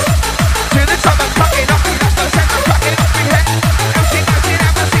 Yes. To the top, I'm cracking up. Left to the center, I'm cracking up. Big head. MC 19,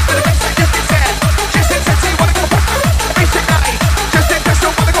 I'm a seat for the bass. Just in set. Just in set. Wanna go back? Basic night. Just in case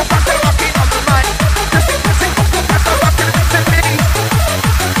don't wanna go back to rocking on the mic. Just in case don't wanna go back to rocking the bass and me.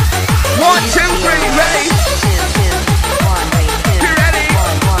 1, 2, 3, ready?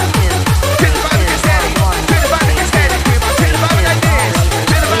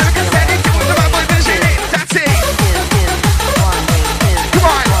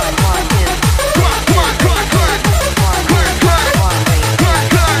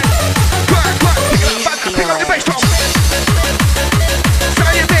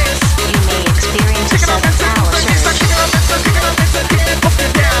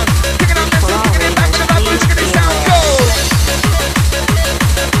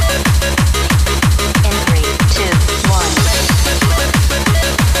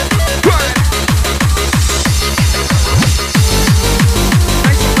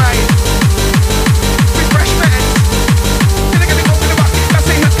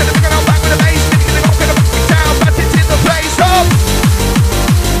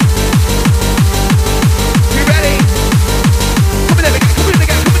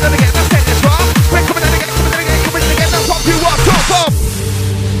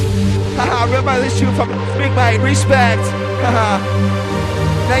 Respect.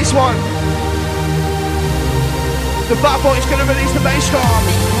 Nice one. The bad boy's gonna release the bass drum.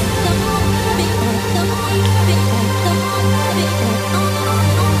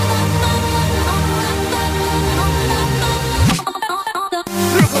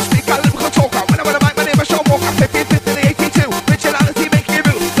 Lyrical speaker, lyrical talker. When I'm on the mic, my name is Sean Walker. 50, 50, 82. Originality making you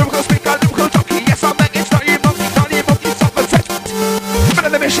move. Lyrical speaker, lyrical jockey. Yes, I'm making it's not you monkey, Salford Seshments. Man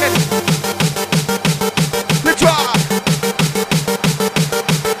of the mission.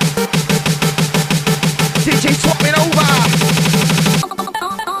 DJ swapping over.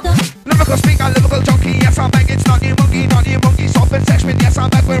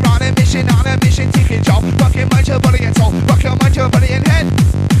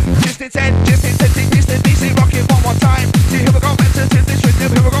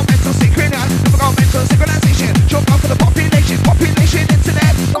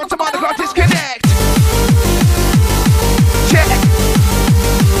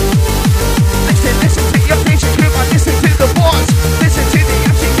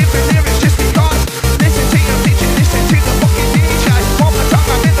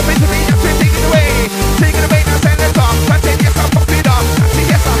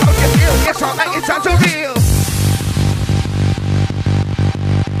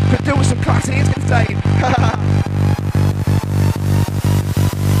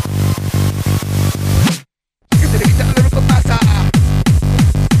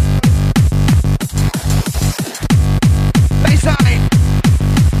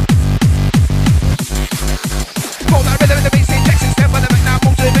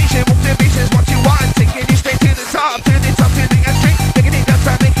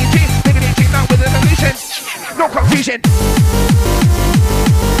 vision.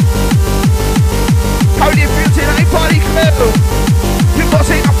 How do you feel tonight, party crew? You're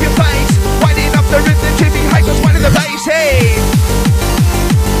bossing off your face, winding up the rhythm, Jimmy Hyper's winding the bass, hey.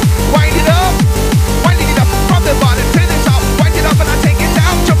 Wind it up from the bottom to the top. Wind it up and I take it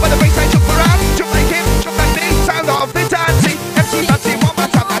down. Jump on the bass, I jump around, jump like him, jump like me. Sound of the dancing, MC dancing one more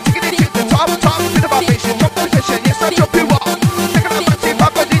time. I'm taking it to the top, to the vibration, jump position. Yes, I jump you up. Taking up dancing,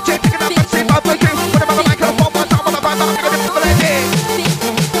 pop a DJ, taking up dancing, pop a crew. Put them on the microphone, one time on the vibe, I'm gonna do the landing.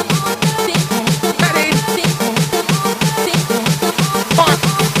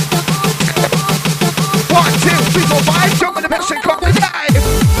 One, two, three, four, five, jump on the bass and clock the dive.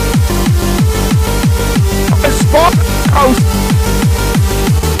 Spot house.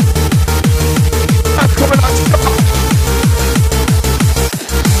 That's coming on top.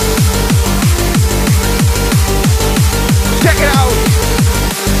 Check it out.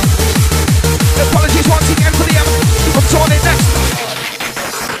 Apologies once again for the I'm torn it next.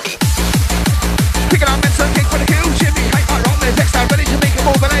 Picking up mental kick for the kill. Jimmy, hype on the text. I'm ready to make a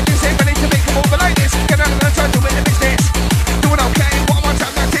move like this. Ready to make a move like this. Get out of the time to win the business. Doing okay. One more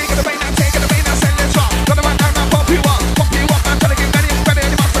time. Now taking the pain. Now taking the pain. Now send it strong. Gonna run down. Pump you up, I'm trying to get ready,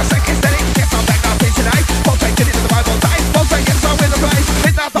 the monster second steady. Yes, I'm back now, face tonight. Hold tight, get into the Bible tight. Hold tight, yes, I'm in the place.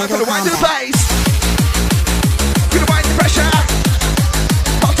 Hit that back, gonna wind the place. Gonna wind the pressure.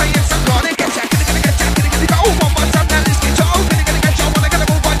 Hold tight, yes, I'm gonna get ya, gonna go. One more time, now let's get you. Gonna get you, wanna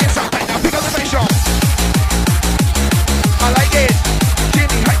move on, yes, I'm back now. Pick up the bass drum. I like it.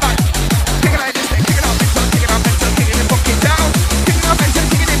 Jimmy, hype back. Kick it like this, kick it up, mental, kicking it fucking down. Kicking up, mental,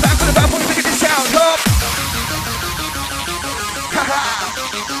 kicking it back for the bad boy, making it sound up.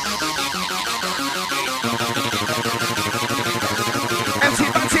 MC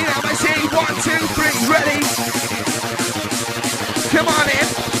Bouncin, MIC, 1, 2, 3, ready? Come on in.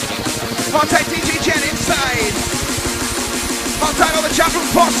 Hold tight, DJ Jen inside. Hold tight on the chat room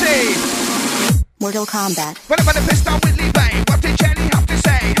posse. Mortal Kombat. When I'm on the pistol with Lee Bay, what did Jenny have to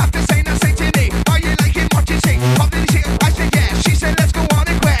say? Have to say, now say to me. Are you liking what you see? What did she? I said yes. She said let's go on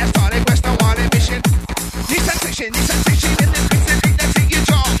a quest. On a quest, on a mission. Need sensation in the streets and think that's in your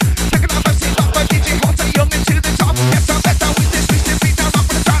job. Looking up and see up, but DJ hot and young and to the top. Yes, I'm better with this streets and beat down up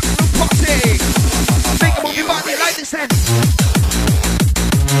on the top room posse. Think about your body like this then.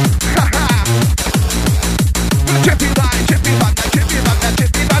 Haha. Trippy ride, trippy ride, trippy ride,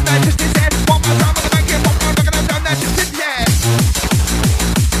 trippy ride, just this head. One more time on the mic, yeah, one more, looking up down that just sit there.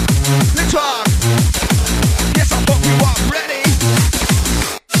 Let's rock. Yes, I'll fuck you up, ready?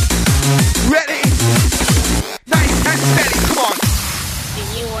 Ready? Nice and steady, come on. Do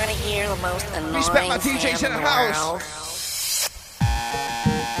you want to hear the most annoying Respect my DJs in the house.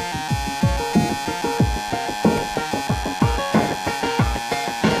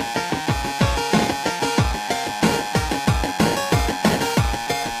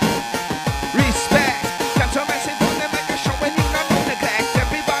 Respect. Got your message on the mic, show when you not no neglect.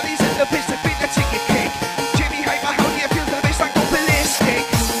 Everybody's in the pitch to beat the ticket kick. Jimmy Hyper, how do you feel? The bass like go ballistic.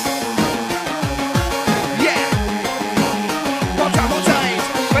 Yeah. Hold tight.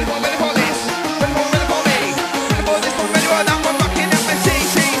 Ready for this. Ready for me. Ready for this. Ready for that one. Fucking MSC.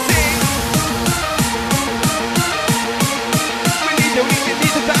 We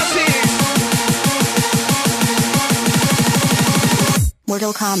need the bouncins.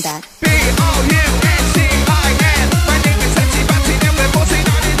 Mortal Kombat. B-O-U-N-C-I-N. My name is MC Bouncin and we're bossing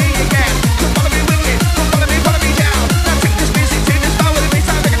on it again. Come follow me with it. Come follow me down. Now take this music to this bar with the bass.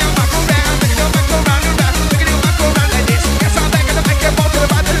 I'm making it back around. Making it back around and round. Making it back around like this. Yes, I'm back on the microphone to the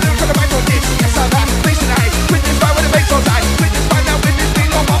right and to the right on this. Yes, I'm back. Please tonight. With this bar with the bass all tight. With this bar now with this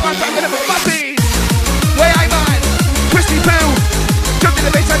beat. One more time. Gonna move my feet. Way I'm on. Twisty Poo. Jump in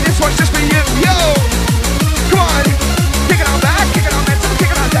the bass and this one's just for you. Yo. Come on. Kick it on back. Kick it on mental. Kick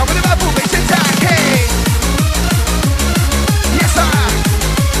it on down with the bad boom bass.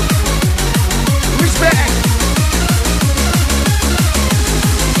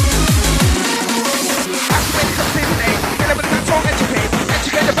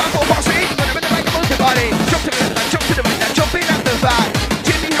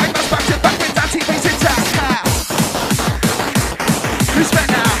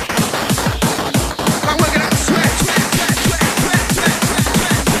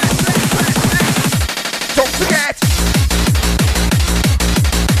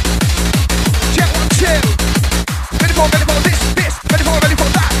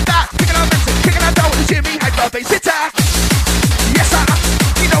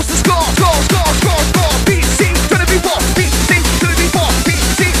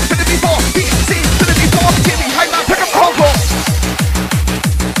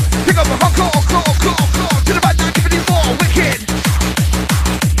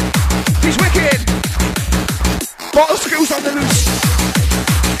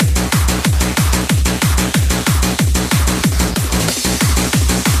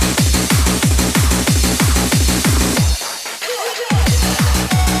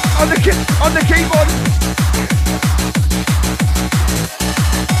 the keyboard.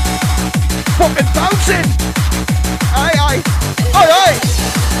 Fucking bouncing. Aye, aye. Aye, aye.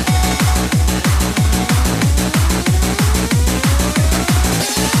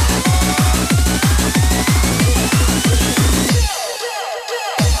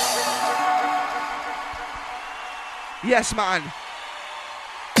 Yes, man.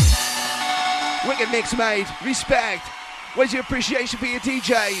 Wicked mix made. Respect. Where's your appreciation for your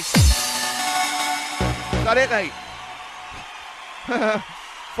DJs? That it, mate?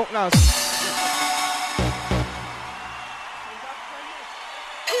 Fuck knows.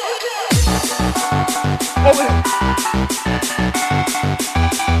 Over there.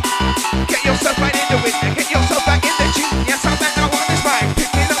 Get yourself right in the winter. Get yourself back in the tune. Yes, I'm back now on this mic.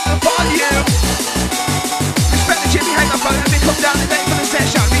 Picking up the volume. Respect the Jimmy Hanger phone. Let me come down and late for the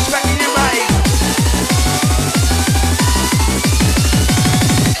session. Respect you, mate.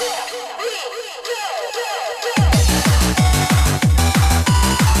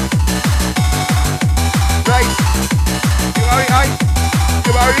 Right. You worry, aye?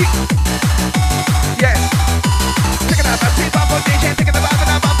 You worry? Yes. Picking up a bad boy DJ, picking up a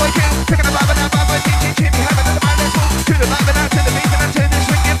bad boy Q, picking up a bad boy DJ Jimmy Hammond and the man let's move to the vibe and out to the beat and out to the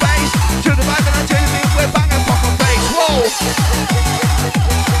swinging bass, to the vibe and out to the beat, we're banging pop on bass. Whoa!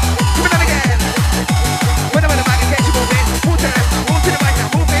 Give it up again. Whenever the mic gets you moving, move to the left, move to the right, now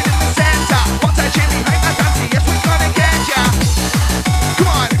move in the center. One time Jimmy Hammond dancing, yes we're gonna get ya.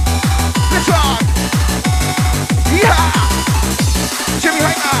 Come on, let's rock. Yeah! Jimmy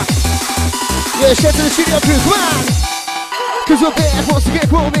Hammond. Yeah, shout to the studio crew, come on! Cause we're back once again,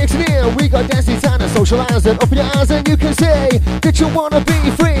 grow mixing in. We got dancing time and socializing. Open your eyes and you can say that you wanna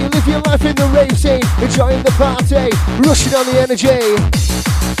be free. Live your life in the rave scene, enjoying the party, rushing on the energy.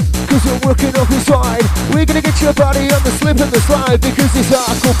 Cause we're working up inside. We're gonna get your body on the slip and the slide. Because it's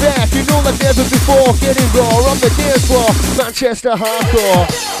hardcore back, you know like never before. Getting raw on the dance floor, Manchester hardcore.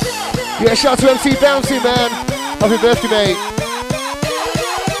 Yeah, shout to Mc Bouncin, man. Happy birthday, mate.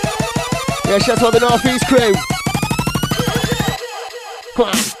 Yeah, shout out to the North East crew. Come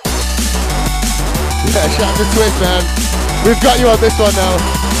on. Yeah, shout out to Twist, man. We've got you on this one now.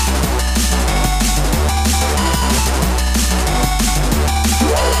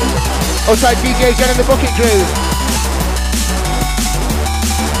 Outside DJ Jen and the Bucket crew.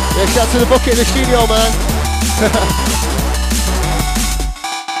 Yeah, shout out to the Bucket in the studio, man.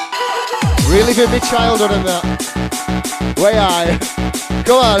 Reliving my childhood and that. Way high.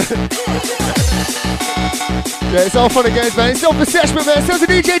 Go on. Yeah, it's all fun and games, man. It's Salford Seshments, man. Sounds the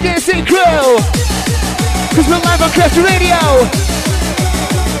DJ dancing crew. Cause we're live on Craft Radio.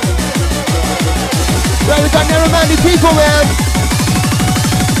 Right, we got narrow-minded people, man.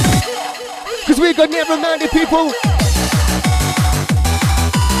 Cause we got narrow-minded people.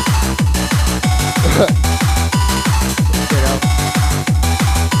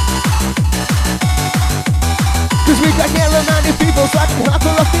 Cause we got narrow-minded people, so I can hop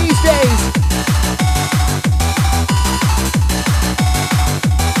her off these days.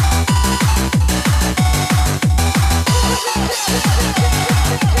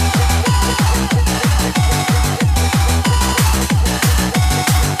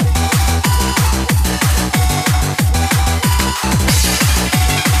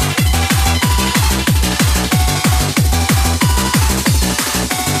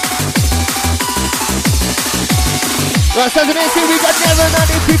 Right, sounds amazing, we got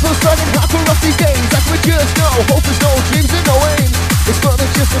narrow-minded people starting hopper off these days. Like we just know, hope is no dreams and no aims. It's more than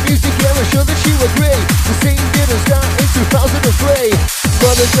just the music, yeah, I'm sure that you agree. The scene didn't start in 2003.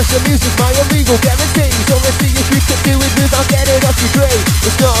 More than just the music, my illegal guarantee. So let's see if we can do it without getting off your grave.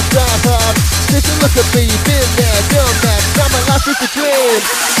 It's not that hard, take a look at me, been there, done that. Now my life is a dream.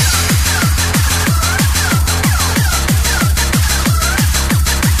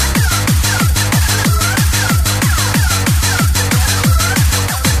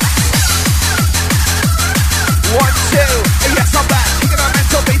 Yes, I'm back. Kicking our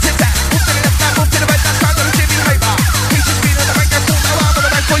mental beats intact. Move to the left, now move to the right. That's time to the Jimmy Haber. He's just been on the mic, that's all now I'm on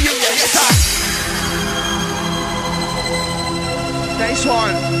the mic for you. Yes, sir. Nice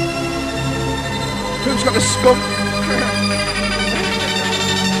one. Who's got the skunk?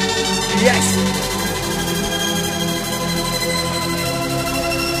 Yes.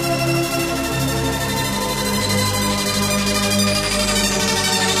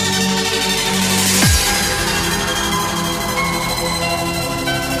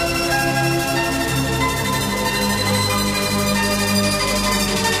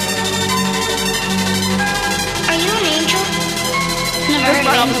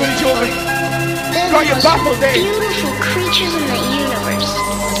 Got you baffled, Dave. Beautiful creatures in the universe.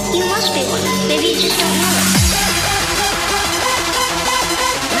 You must be one. Maybe you just don't know it.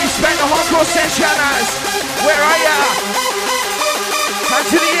 Respect the hardcore sessioners. Where are ya?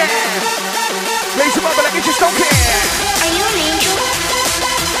 Hands to the air. Raise them up like you just don't care. Are you an angel?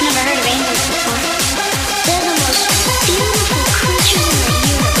 Never heard of angels before. They're the most beautiful creatures in the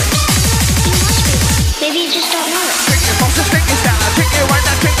universe. You must be one. Maybe you just don't know it. Take your boxes, take your style. Take your right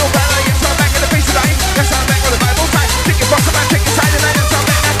now, take your battle. Yes, I'm back in the face tonight. Yes, I'm back on the Bible side. Take your box, I'm take your side tonight. Yes, I'm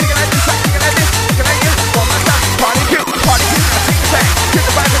back now. Take it like this, take it like this, take it like you. One more time. Party you, party you. Now take it back. Get the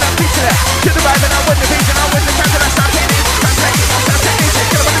vibe and I'm teaching that. Get the vibe and I'm with the beat and I'm with the time and I start hitting. I'm taking, I'm start taking.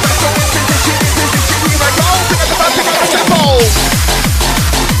 Get up on the back, go into the shit, into the shit. We like, oh, pick up the vibe, pick up the tempo.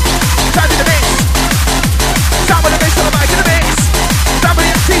 Time to the mix. Time with the mix, to the mic, to the mix. Time with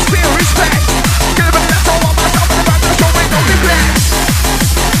the MC's feel respect. Get up on the tempo, on my top of the vibe, no show, ain't no deflex.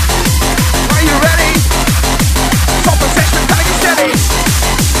 Are you ready? Salford Seshments, telling you steady.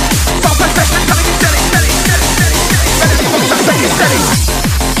 Salford Seshments, telling you steady, steady, steady, steady, steady. Better be folks, I'm saying steady.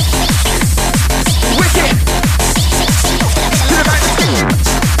 Wicked. To the right, to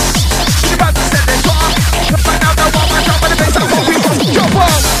the right, to set this off. Find out that one, my top of the bass, I hope people jump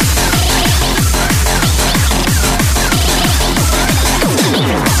up.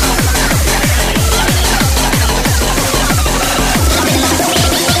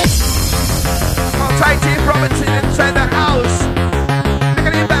 Tight Robinson inside the house.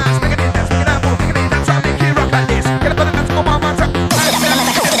 Make it bounce, make it dance, make it up, make it dance, I'll make it rock like this. Get up on the dance, come on, man,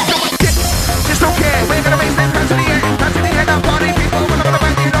 just don't care, we're gonna raise them hands in the air, hands in the air, now party people, we're gonna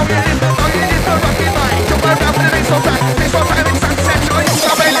bang it, oh yeah, it's the rockin' line. Jump around for the bass all time, it's sunset, so it's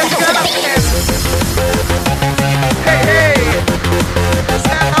all right, let's get up again. Hey, hey,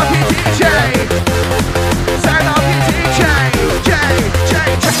 stand up here, DJ. Stand up here, DJ.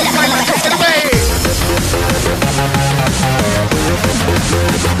 Take it away.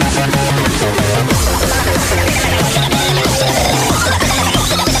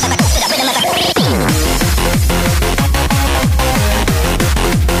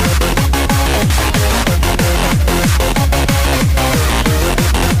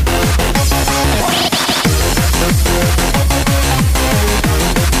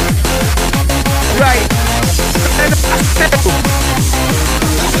 Right.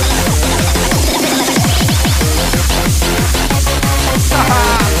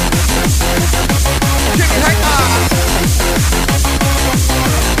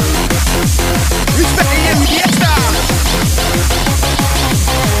 Respect the fiesta.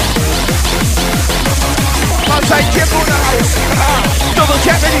 Outside Jim on the house. Double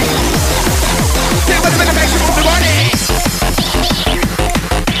Japanese. Take what the manufacturer from the body.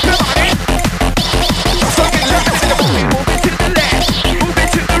 Come on in. So get your hands in the movie. Move it to the left. Move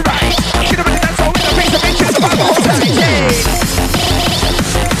it to the right. Get up in the dance hall with the face of bitches about the whole time. Yeah.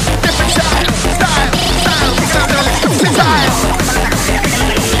 Different style. Pick it up now, let's do style.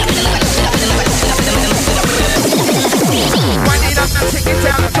 Wind it up now, take it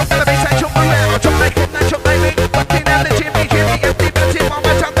down. Jump on the bass and jump around. Jump like him, jump like me. Fucking out the Jimmy, empty bouncing. One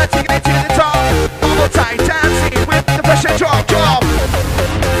more time, let's take it to the top. One more time, dancing with the pressure drop.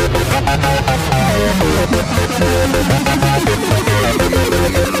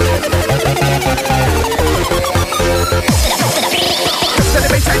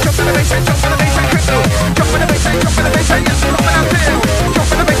 Jump on the bass and jump on the bass and crystal. Jump on the bass and jump on the bass and yes, jump on out too.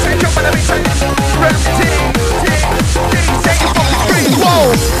 Jump on the bass and jump on the bass and yes. Run the team, say it for free.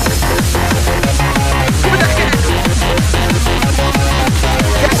 Whoa! Give me that again.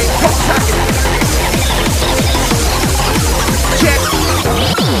 Get me contact. Check.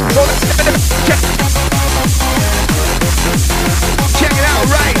 Check it out,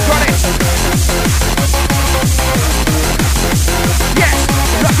 right, run it. Yes,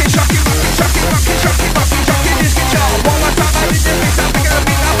 rockin', shockin', this guitar. One more time, I did this, I'm picking up,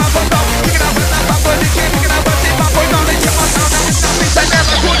 picking up, picking up, pick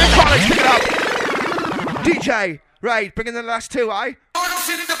it up. DJ, right, bring in the last two, aye?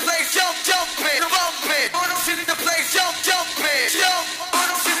 Sit in the place, jump it, bump it. Sit in the place, jump it, jump.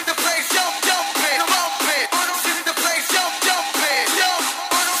 Sit in the place, jump it, bump it. Sit in the place, jump it, jump.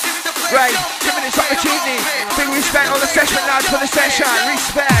 Sit in the place. Right, 2 minutes opportunity. Big respect on the session lads for the session.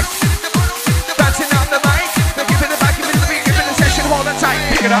 Respect. Dancing on the mic. Now give it the back, give it the beat, give it the session, hold on tight.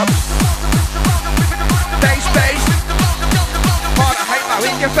 Pick it up. Bass. Harder, hate my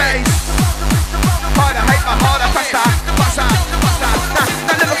in your face. Harder, hate my harder, faster.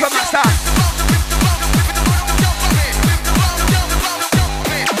 Now Liverpool master.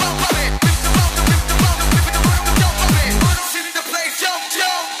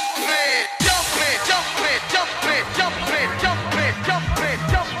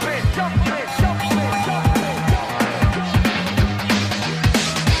 Jump it.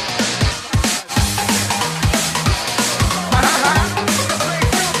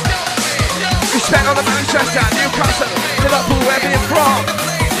 Manchester, Newcastle, Liverpool, wherever you're from.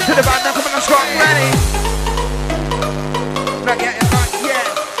 To the band, now coming on strong, ready. Not yet, not yet.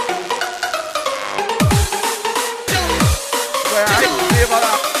 Where are you? See about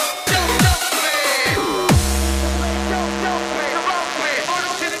that.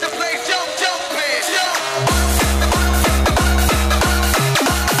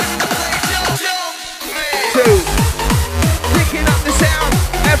 Picking up the sound,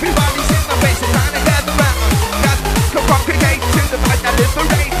 everybody's in my face and trying to gather round. Got to congregate to the band that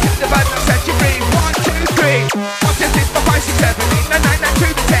liberate, to the band that set you free. 1, 2, 3, 1, 2, 3, 4, 5, 6, 7, 8, 9, 9, 9,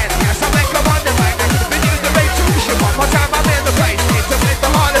 2 to 10. Yes, I'm like I'm on the mic, I could have been the rate solution. One more time, I'm in the place. It's a with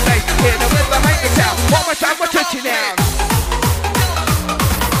the holiday, here the with the hang the town. One more time, we're touching down.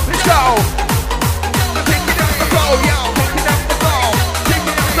 Let's go. Picking up the flow, yo, picking up the flow,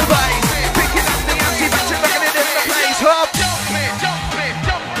 picking up the bass, picking up the empty bass and rocking it in the place. Hop.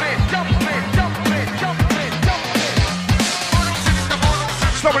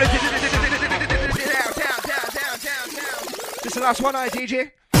 This is the last one,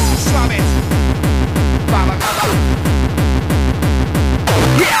 DJ. Slam it. Baba, baba.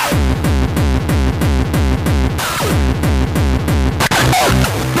 Yeah.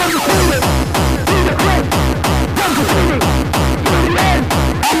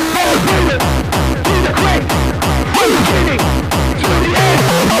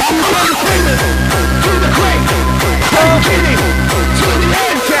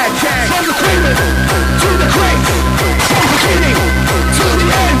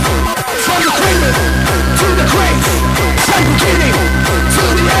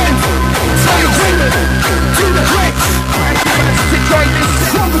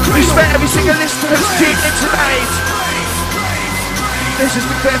 Respect every single listener who's tuned in tonight. This is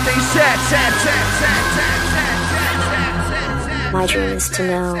the birthday set. My dream is to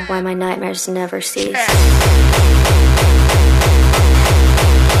know why my nightmares never cease.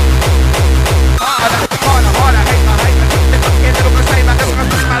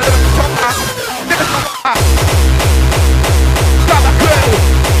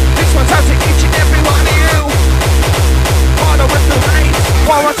 This one's out to each and every one of you. Harder with the rain.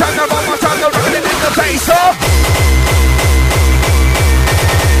 One more time, rocking it in the face, huh?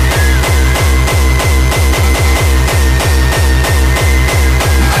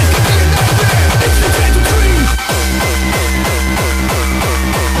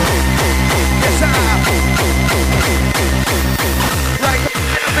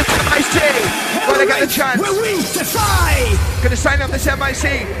 I got the chance. Will we defy? Gonna sign up this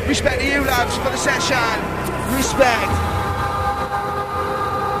MIC. Respect to you lads for the session. Respect.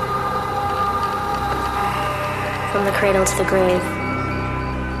 From the cradle to the grave,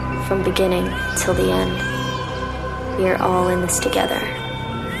 from beginning till the end, we are all in this together,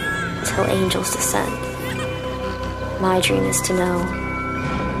 till angels descend. My dream is to know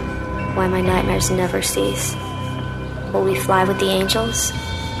why my nightmares never cease. Will we fly with the angels,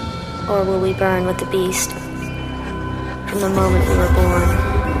 or will we burn with the beast? From the moment we were born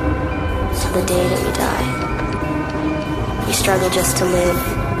to the day that we die, we struggle just to live.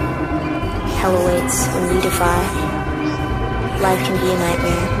 Hell awaits when we defy. Life can be a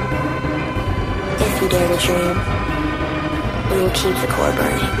nightmare. If you dare to dream, we will keep the core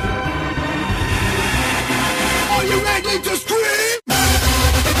burning. Are you ready to scream?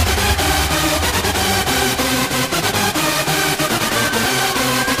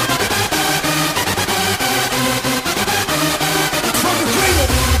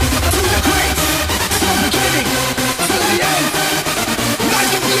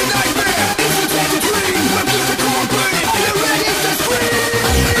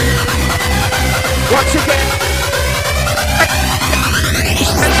 Once again,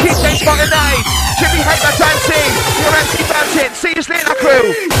 and keep things for tonight. Jimmy Hater dancing, you're Mc Bouncin. See you later, crew.